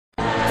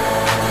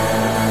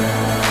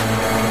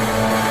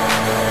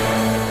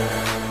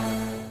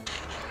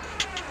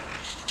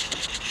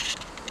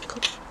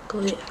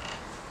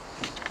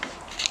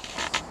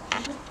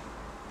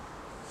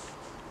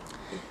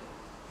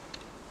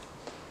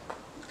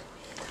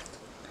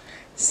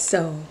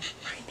So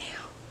right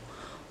now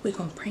we're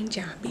gonna prank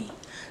JohnB.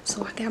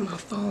 So I got my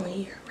phone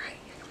here, right?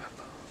 I got my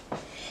phone,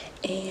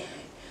 and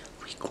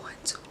we're going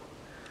to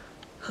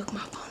hook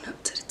my phone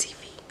up to the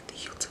TV, the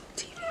YouTube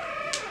TV,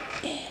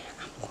 and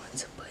I'm going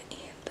to put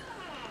in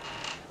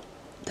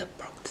the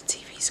broke the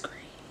TV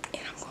screen,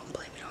 and I'm gonna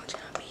blame it on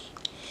JohnB.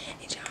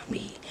 And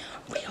JohnB,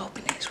 we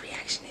hoping that his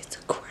reaction is to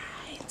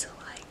cry and to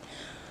like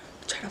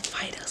try to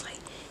fight us. Like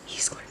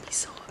he's gonna be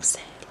so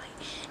upset.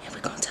 Like, and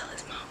we're gonna tell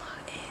his mama.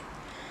 And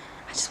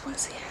I just want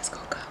to see how it's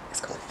gonna go. It's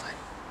gonna be funny.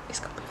 It's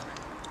gonna be funny.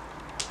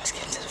 Let's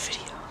get into the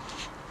video.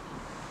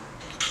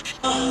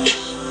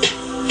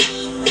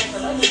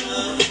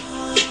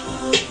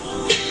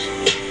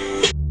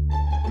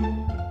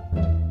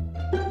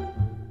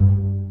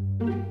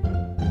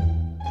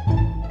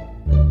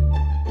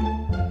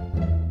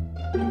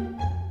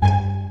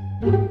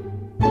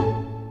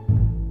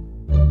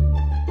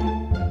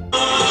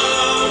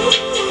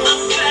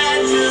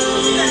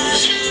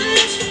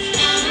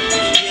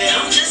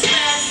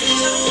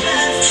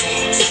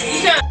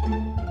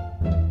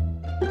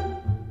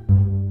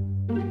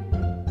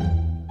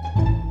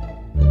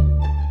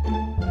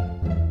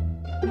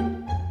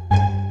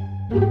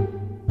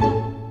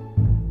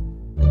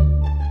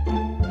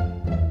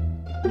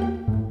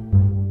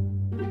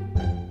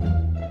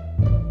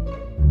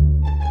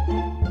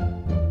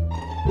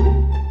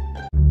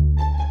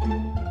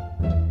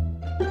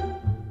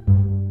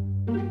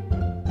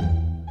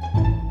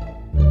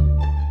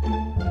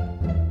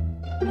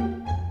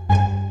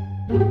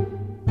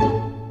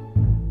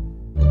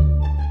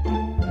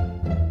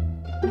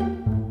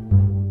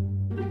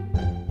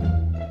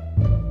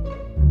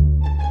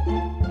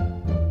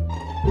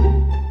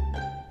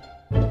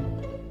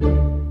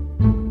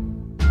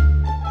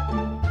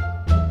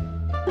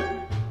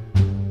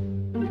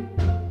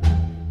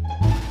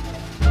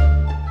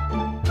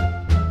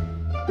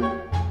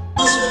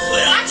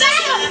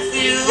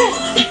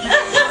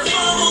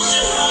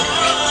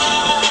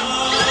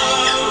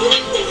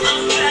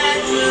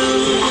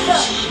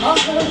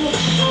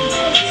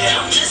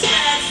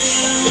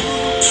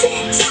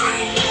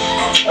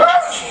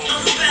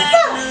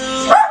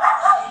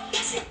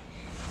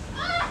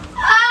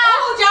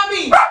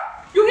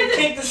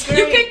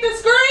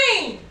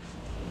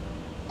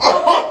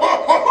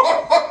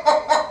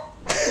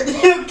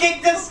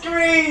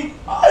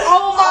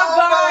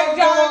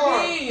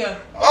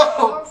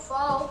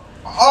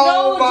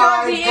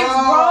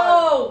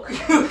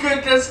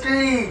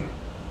 Screen.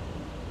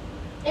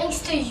 Thanks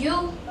to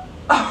you.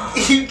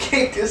 You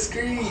kicked the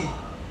screen.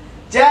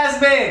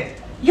 Jasmine!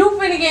 You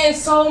finna get in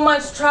so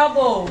much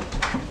trouble.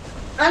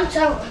 I'm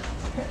trouble.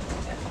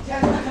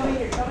 Jasmine, come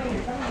here, come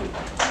here, come here.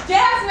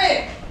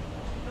 Jasmine!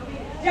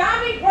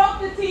 JohnB broke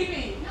the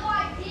TV. No,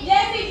 I didn't.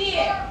 Yes, he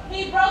did.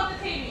 He broke the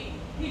TV.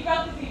 He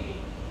broke the TV.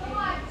 No,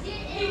 I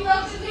didn't. He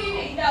broke the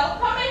TV. No,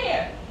 come in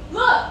here.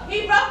 Look,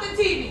 he broke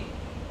the TV.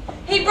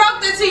 He broke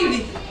the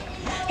TV.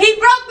 He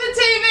broke the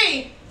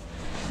TV.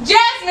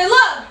 Jasmine,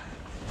 look.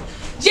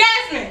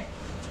 Jasmine.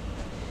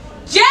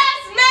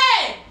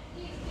 Jasmine!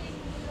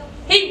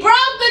 He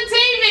broke the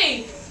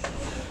TV.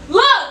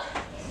 Look.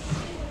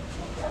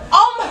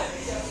 Oh my.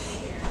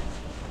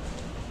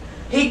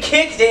 He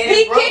kicked it.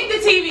 He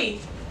kicked the TV.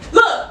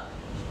 Look.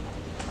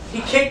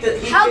 He kicked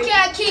it. How can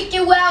I kick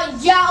it while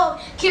y'all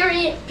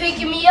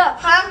picking me up,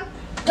 huh?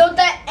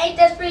 Ain't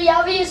that pretty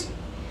obvious?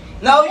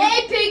 No,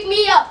 they picked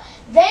me up.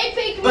 They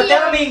picked me up. But that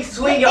don't mean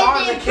swing your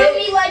arms and kick. And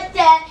they put me like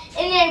that,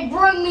 and then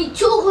brought me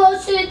too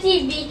close to the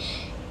TV,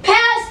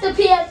 past the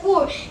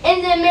PS4,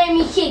 and then made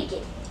me kick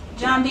it.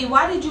 JohnB,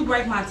 why did you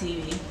break my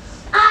TV?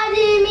 I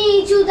didn't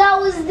mean to. That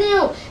was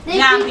them.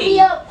 They picked me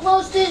up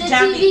close to the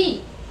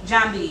TV.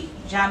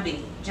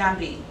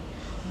 JohnB.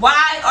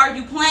 Why are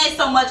you playing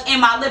so much in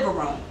my living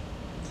room?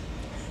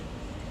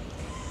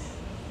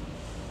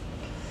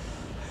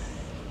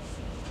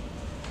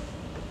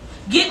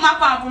 Get my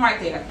phone from right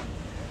there.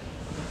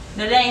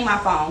 No, that ain't my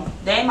phone.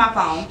 That ain't my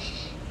phone.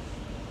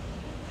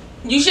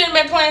 You shouldn't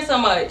have been playing so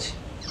much.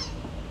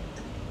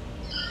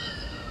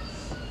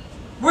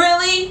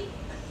 Really?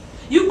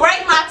 You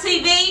break my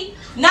TV?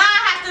 Now I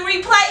have to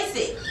replace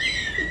it.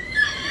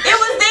 It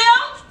was them?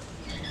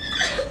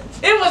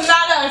 It was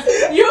not us.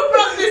 You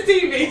broke this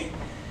TV.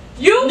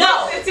 You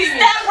broke this TV.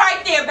 Stand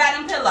right there by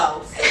them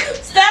pillows.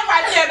 Stand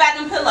right there by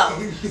them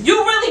pillows.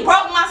 You really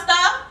broke my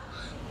stuff?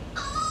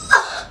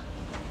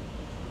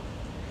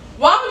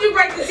 Why would you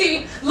break the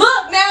TV?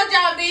 Look now,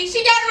 JohnB,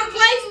 she gotta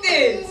replace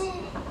this.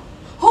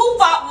 Who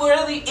fault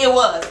really it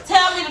was?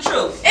 Tell me the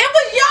truth. It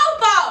was your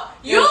fault.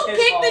 You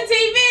kicked the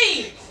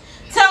TV.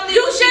 Tell me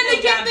you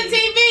shouldn't have kicked the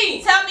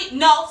TV. Tell me,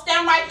 no,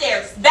 stand right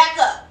there. Back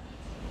up.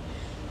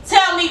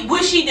 Tell me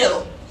what she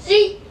do.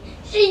 She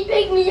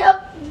picked me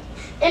up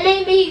and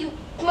made me,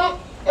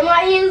 and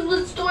my hands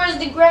was towards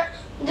the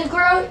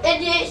ground,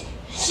 and then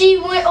she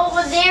went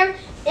over there,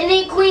 and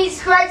then Queen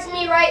scratched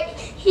me right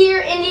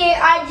here, and then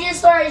I just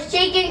started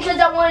shaking because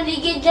I wanted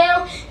to get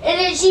down, and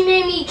then she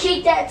made me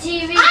kick that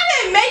TV. I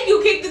didn't make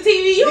you kick the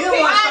TV. You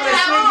kicked my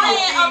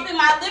hand up in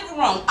my living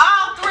room.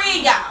 All three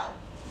of y'all.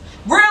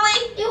 Really?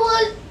 It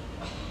was.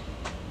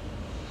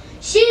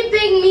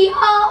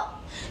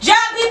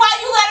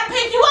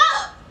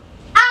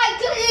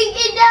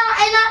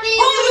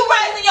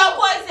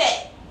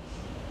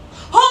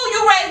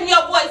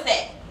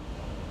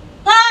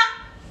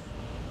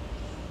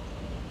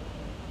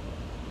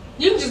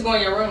 You can just go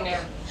in your room now.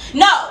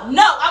 No,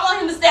 I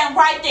want him to stand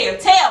right there.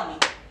 Tell me.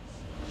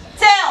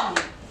 Tell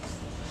me.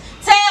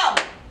 Tell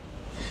me.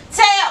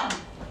 Tell me.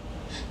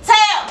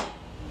 Tell me.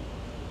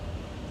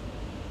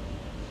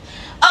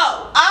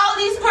 Oh, all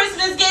these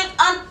Christmas gifts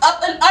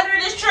up and under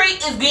this tree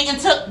is getting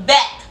took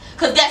back.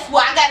 Cause guess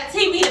what? I got a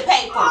TV to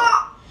pay for.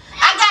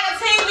 I got a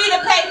TV to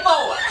pay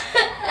for.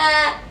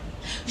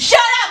 Shut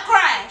up,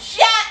 crying.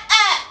 Shut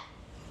up.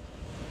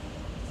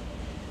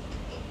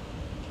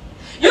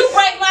 You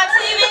break my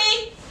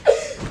TV?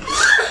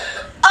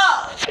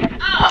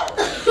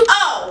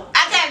 Oh,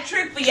 I got a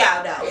trick for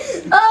y'all though.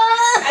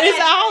 It's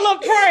all a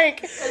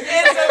prank. It's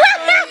a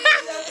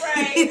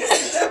prank.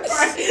 It's a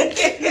prank.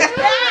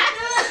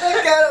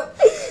 Look at him.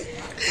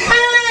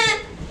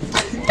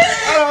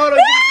 Hold on.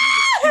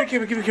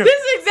 Give me. This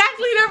is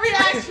exactly the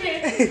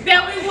reaction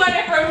that we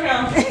wanted from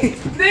him.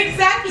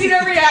 Exactly the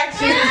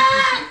reaction.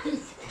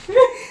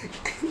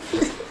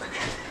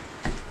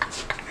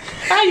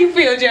 How you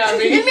feel, JohnB?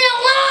 Leave me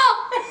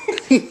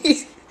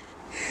alone!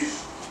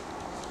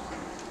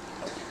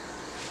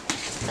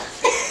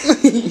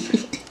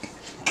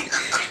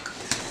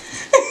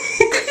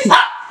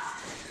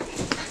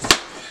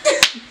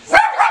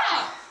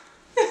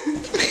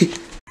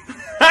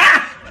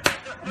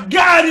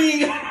 Got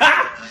him!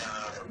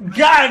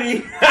 Got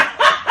him!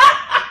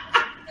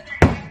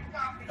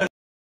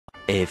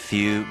 A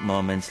few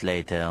moments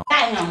later.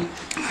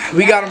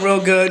 We got him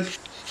real good.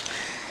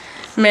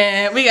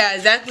 Man, we got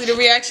exactly the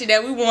reaction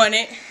that we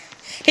wanted.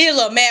 He a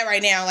little mad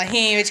right now. Like, he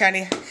ain't even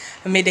trying to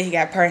admit that he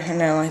got pranked or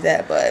nothing like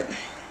that, but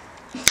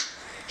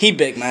He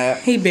big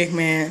mad. he big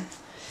man.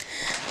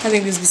 I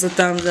think this was a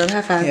thumbs up.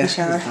 High five, Yeah,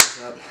 Sean.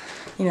 thumbs up.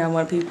 You know,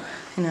 one people,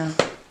 you know.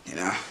 You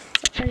know.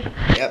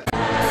 Yep.